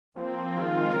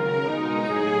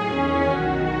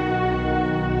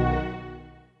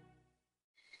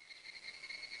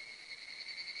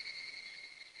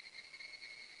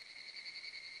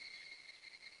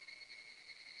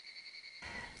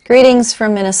Greetings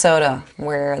from Minnesota,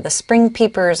 where the spring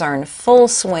peepers are in full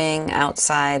swing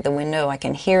outside the window. I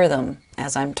can hear them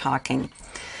as I'm talking,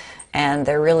 and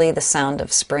they're really the sound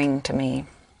of spring to me.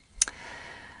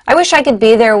 I wish I could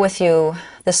be there with you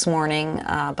this morning,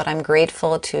 but I'm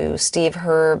grateful to Steve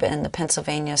Herb and the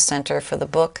Pennsylvania Center for the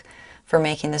Book for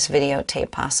making this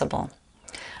videotape possible.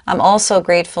 I'm also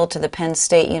grateful to the Penn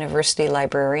State University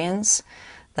librarians,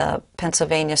 the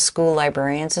Pennsylvania School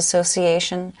Librarians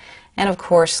Association, and of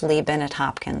course Lee Bennett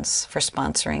Hopkins for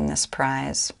sponsoring this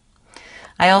prize.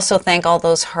 I also thank all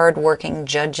those hard-working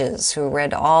judges who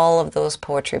read all of those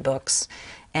poetry books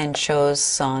and chose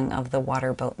Song of the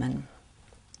Water Boatman.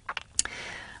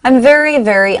 I'm very,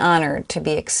 very honored to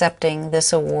be accepting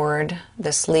this award,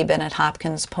 this Lee Bennett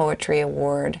Hopkins Poetry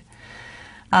Award.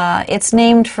 It's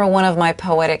named for one of my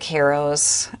poetic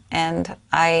heroes, and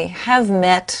I have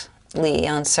met Lee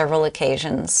on several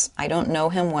occasions. I don't know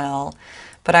him well,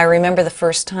 but I remember the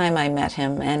first time I met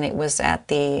him, and it was at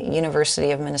the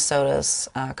University of Minnesota's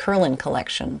Curlin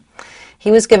collection. He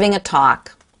was giving a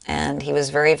talk, and he was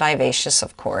very vivacious,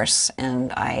 of course,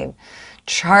 and I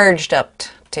charged up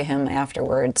to him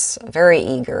afterwards, very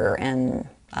eager, and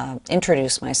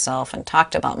introduced myself and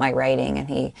talked about my writing, and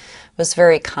he was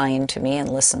very kind to me and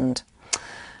listened.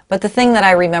 But the thing that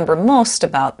I remember most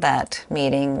about that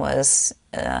meeting was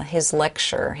his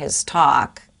lecture, his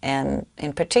talk, and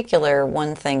in particular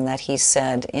one thing that he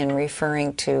said in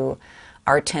referring to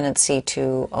our tendency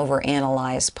to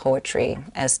overanalyze poetry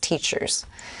as teachers.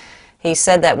 He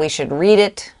said that we should read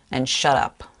it and shut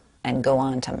up and go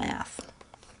on to math.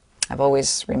 I've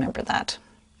always remembered that.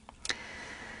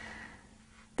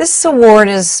 This award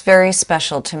is very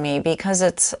special to me because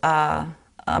it's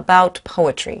about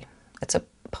poetry. It's a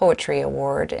poetry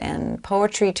award, and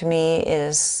poetry to me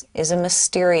is a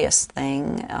mysterious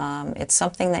thing. It's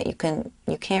something that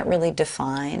you can't really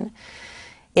define.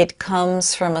 It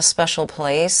comes from a special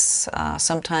place,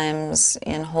 sometimes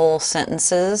in whole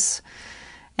sentences,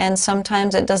 and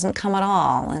sometimes it doesn't come at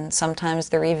all, and sometimes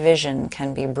the revision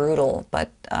can be brutal,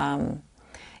 but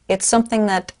it's something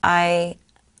that I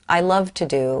love to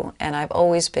do, and I've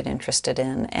always been interested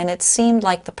in, and it seemed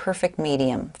like the perfect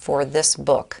medium for this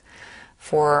book,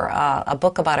 for a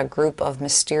book about a group of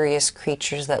mysterious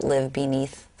creatures that live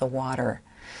beneath the water.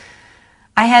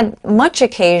 I had much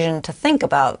occasion to think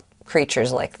about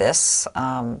creatures like this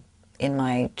in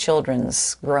my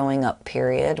children's growing up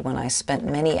period, when I spent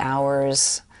many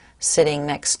hours sitting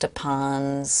next to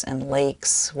ponds and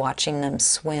lakes, watching them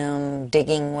swim,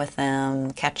 digging with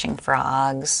them, catching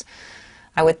frogs.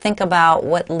 I would think about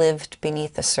what lived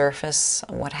beneath the surface,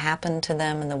 what happened to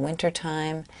them in the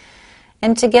wintertime.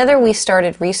 And together we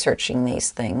started researching these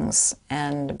things,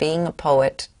 and being a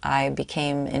poet, I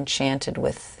became enchanted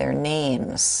with their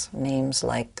names. Names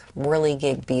like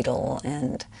whirligig beetle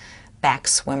and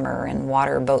backswimmer and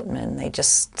water boatman. They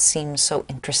just seemed so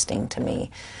interesting to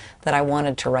me that I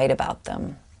wanted to write about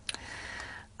them.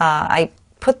 I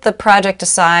put the project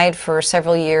aside for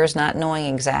several years, not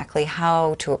knowing exactly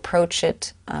how to approach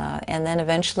it, and then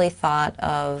eventually thought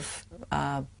of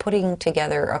putting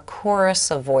together a chorus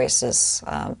of voices,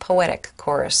 poetic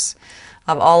chorus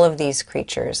of all of these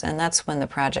creatures, and that's when the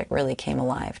project really came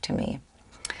alive to me.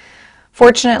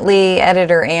 Fortunately,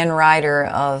 editor Ann Ryder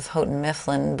of Houghton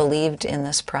Mifflin believed in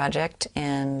this project,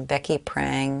 and Becky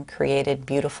Prang created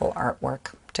beautiful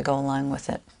artwork to go along with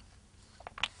it.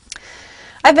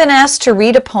 I've been asked to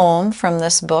read a poem from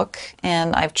this book,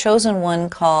 and I've chosen one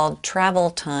called Travel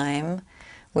Time,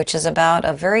 which is about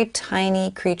a very tiny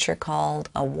creature called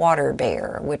a water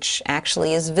bear, which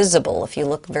actually is visible. If you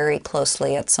look very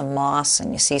closely at some moss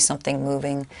and you see something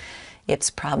moving, it's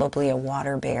probably a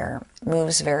water bear. It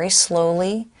moves very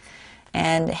slowly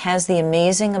and has the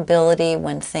amazing ability,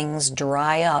 when things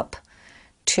dry up,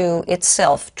 to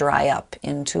itself dry up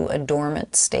into a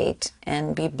dormant state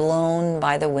and be blown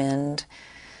by the wind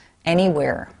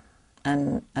anywhere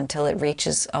until it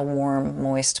reaches a warm,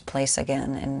 moist place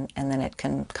again, and then it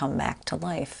can come back to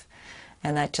life.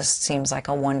 And that just seems like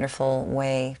a wonderful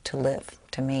way to live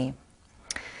to me.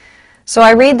 So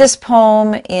I read this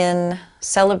poem in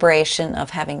celebration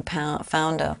of having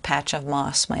found a patch of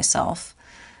moss myself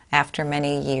after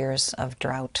many years of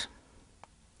drought.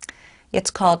 It's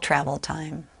called Travel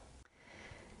Time.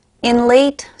 In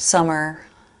late summer,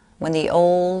 when the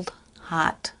old,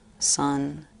 hot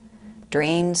sun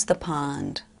drains the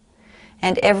pond,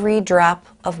 and every drop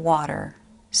of water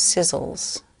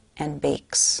sizzles and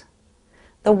bakes,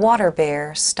 the water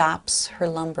bear stops her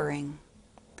lumbering,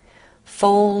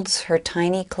 folds her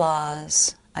tiny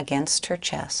claws against her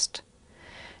chest,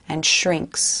 and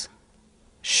shrinks,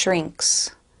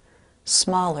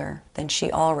 smaller than she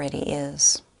already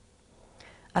is.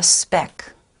 a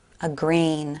speck, a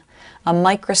grain, a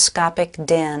microscopic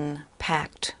den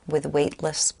packed with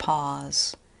weightless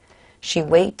paws. She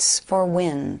waits for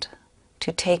wind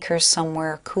to take her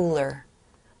somewhere cooler,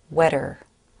 wetter,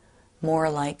 more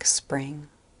like spring.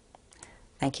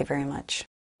 Thank you very much.